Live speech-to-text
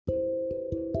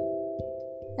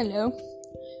Hello,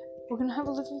 we're going to have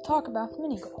a little talk about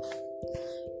mini golf.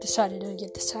 Decided to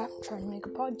get this out and try and make a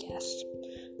podcast.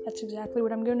 That's exactly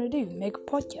what I'm going to do, make a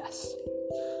podcast.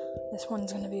 This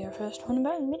one's going to be our first one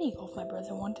about mini golf. My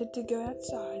brother wanted to go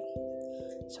outside,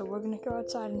 so we're going to go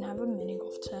outside and have a mini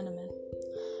golf tournament.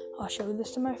 I'll show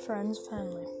this to my friends'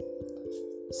 family.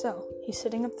 So, he's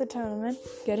setting up the tournament,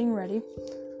 getting ready.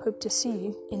 Hope to see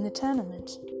you in the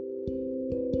tournament.